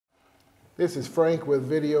This is Frank with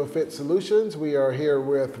Video Fit Solutions. We are here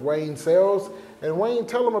with Wayne Sales. And Wayne,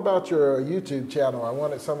 tell them about your YouTube channel. I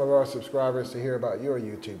wanted some of our subscribers to hear about your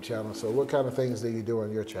YouTube channel. So what kind of things do you do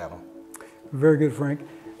on your channel? Very good, Frank.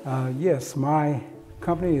 Yes, my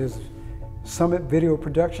company is Summit Video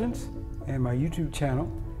Productions, and my YouTube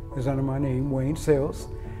channel is under my name, Wayne Sales.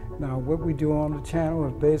 Now, what we do on the channel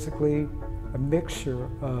is basically a mixture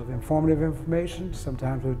of informative information.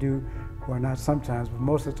 Sometimes we'll do, well, not sometimes, but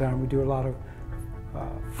most of the time we do a lot of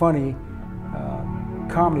funny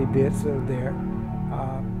comedy bits that are there.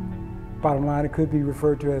 Bottom line, it could be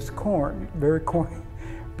referred to as corn, very corny,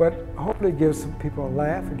 but hopefully it gives some people a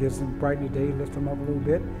laugh, it gives them brighten the day, lift them up a little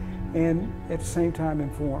bit, and at the same time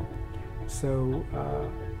inform. So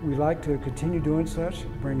we like to continue doing such,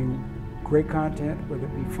 bringing great content, whether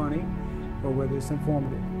it be funny or whether it's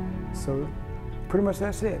informative. So pretty much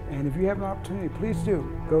that's it. And if you have an opportunity, please do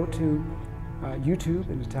go to YouTube,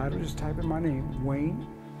 and the title, just type in my name, Wayne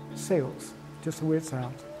Sales, just the way it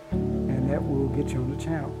sounds, and that will get you on the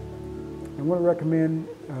channel. I want to recommend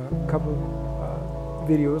a couple of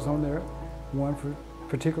videos on there. One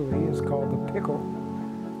particularly is called The Pickle,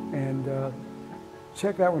 and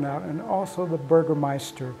check that one out, and also the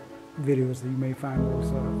Burgermeister videos that you may find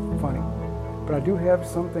those funny. But I do have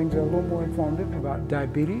some things that are a little more informative about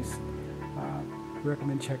diabetes.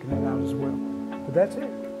 Recommend checking that out as well. But that's it.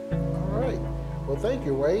 All right. Well, thank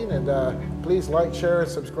you, Wayne, and please like, share,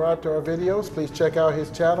 and subscribe to our videos. Please check out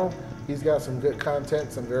his channel. He's got some good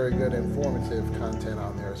content, some very good informative content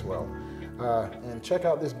on there as well. And check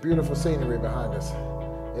out this beautiful scenery behind us.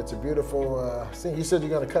 It's a beautiful scene. You said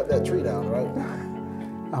you're going to cut that tree down, right?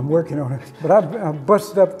 I'm working on it, but I've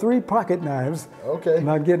busted up 3 pocket knives. Okay.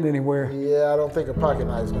 Not getting anywhere. Yeah, I don't think a pocket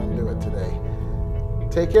knife is going to do it today.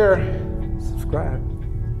 Take care. Subscribe.